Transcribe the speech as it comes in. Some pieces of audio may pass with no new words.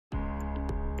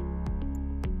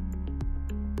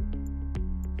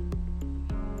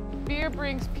beer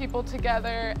brings people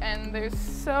together, and there's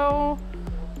so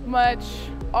much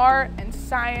art and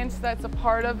science that's a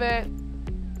part of it.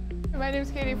 My name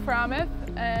is Katie Fromuth,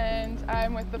 and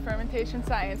I'm with the Fermentation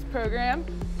Science program.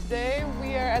 Today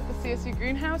we are at the CSU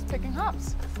greenhouse picking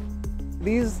hops.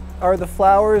 These are the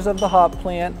flowers of the hop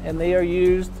plant, and they are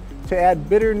used to add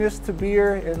bitterness to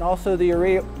beer and also the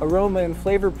aroma and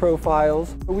flavor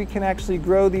profiles. We can actually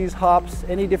grow these hops,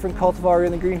 any different cultivar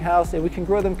in the greenhouse, and we can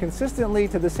grow them consistently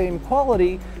to the same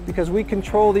quality because we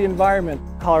control the environment.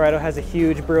 Colorado has a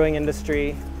huge brewing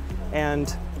industry,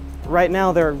 and right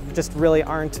now there just really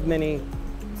aren't many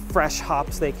fresh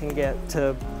hops they can get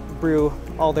to brew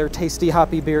all their tasty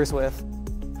hoppy beers with.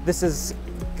 This is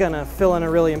gonna fill in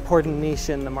a really important niche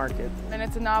in the market. And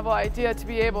it's a novel idea to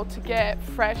be able to get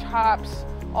fresh hops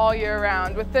all year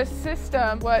round. With this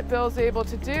system, what Bill's able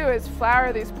to do is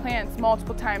flower these plants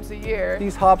multiple times a year.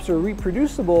 These hops are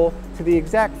reproducible to the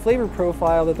exact flavor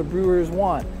profile that the brewers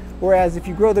want. Whereas if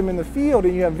you grow them in the field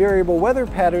and you have variable weather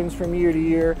patterns from year to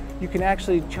year, you can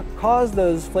actually cause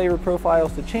those flavor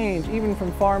profiles to change even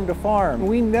from farm to farm.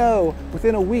 We know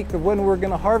within a week of when we're going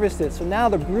to harvest it, so now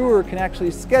the brewer can actually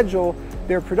schedule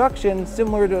their production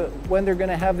similar to when they're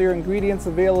going to have their ingredients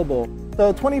available.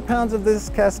 So 20 pounds of this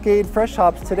Cascade fresh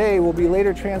hops today will be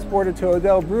later transported to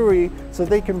Odell Brewery so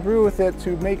they can brew with it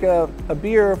to make a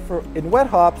beer in wet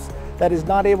hops that is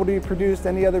not able to be produced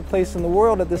any other place in the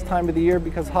world at this time of the year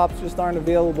because hops just aren't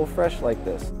available fresh like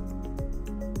this.